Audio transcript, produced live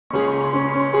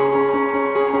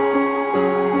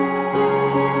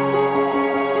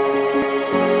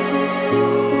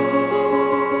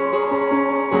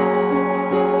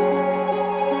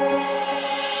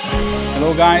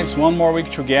guys, one more week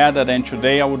together, and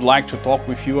today I would like to talk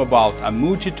with you about a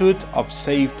multitude of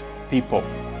saved people.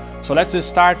 So let's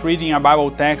start reading a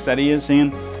Bible text that is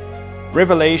in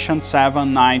Revelation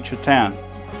 7:9-10.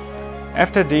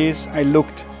 After this I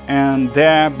looked, and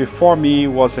there before me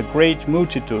was a great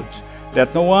multitude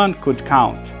that no one could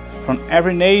count, from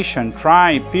every nation,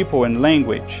 tribe, people, and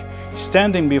language,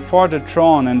 standing before the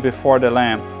throne and before the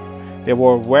Lamb. They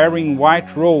were wearing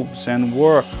white robes and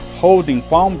were holding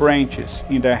palm branches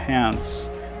in their hands.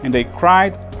 And they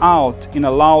cried out in a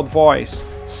loud voice,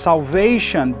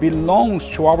 "Salvation belongs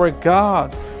to our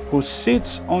God, who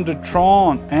sits on the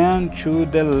throne, and to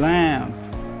the Lamb."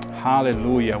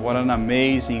 Hallelujah, what an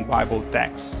amazing Bible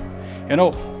text. You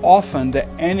know, often the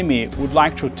enemy would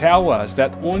like to tell us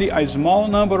that only a small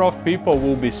number of people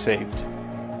will be saved.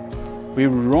 We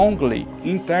wrongly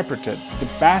interpreted the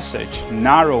passage.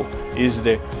 Narrow is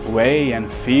the way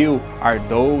and few are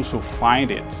those who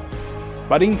find it.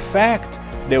 But in fact,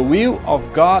 the will of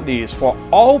God is for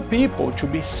all people to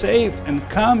be saved and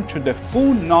come to the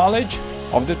full knowledge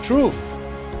of the truth.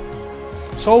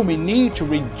 So we need to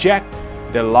reject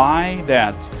the lie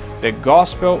that the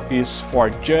gospel is for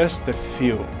just a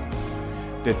few.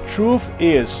 The truth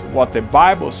is what the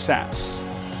Bible says.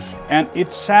 And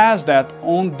it says that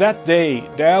on that day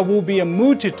there will be a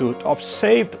multitude of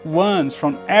saved ones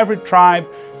from every tribe,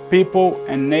 people,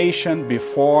 and nation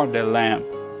before the Lamb.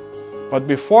 But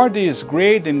before this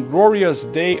great and glorious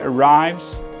day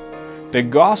arrives, the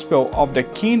gospel of the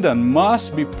kingdom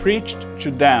must be preached to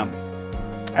them.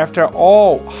 After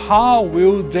all, how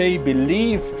will they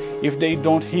believe if they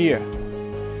don't hear?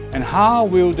 And how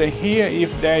will they hear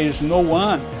if there is no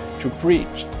one to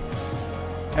preach?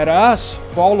 Let us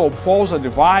follow Paul's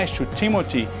advice to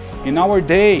Timothy in our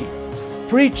day.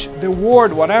 Preach the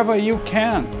word whatever you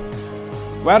can,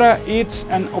 whether it's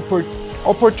an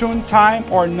opportune time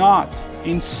or not,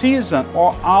 in season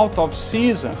or out of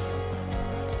season.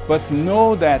 But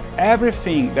know that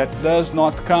everything that does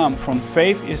not come from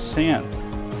faith is sin.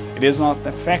 It is not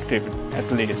effective, at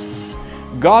least.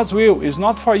 God's will is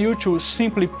not for you to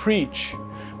simply preach,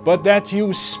 but that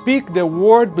you speak the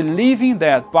word believing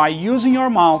that by using your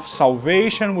mouth,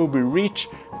 salvation will be reach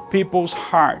people's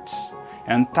hearts,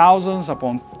 and thousands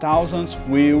upon thousands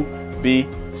will be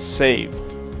saved.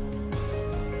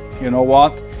 You know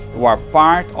what? You are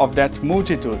part of that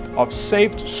multitude of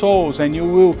saved souls, and you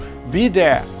will be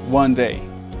there one day.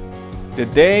 The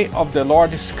day of the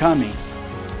Lord is coming.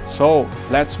 So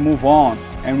let's move on,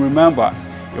 and remember,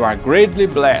 you are greatly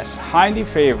blessed, highly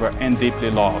favored, and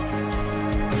deeply loved.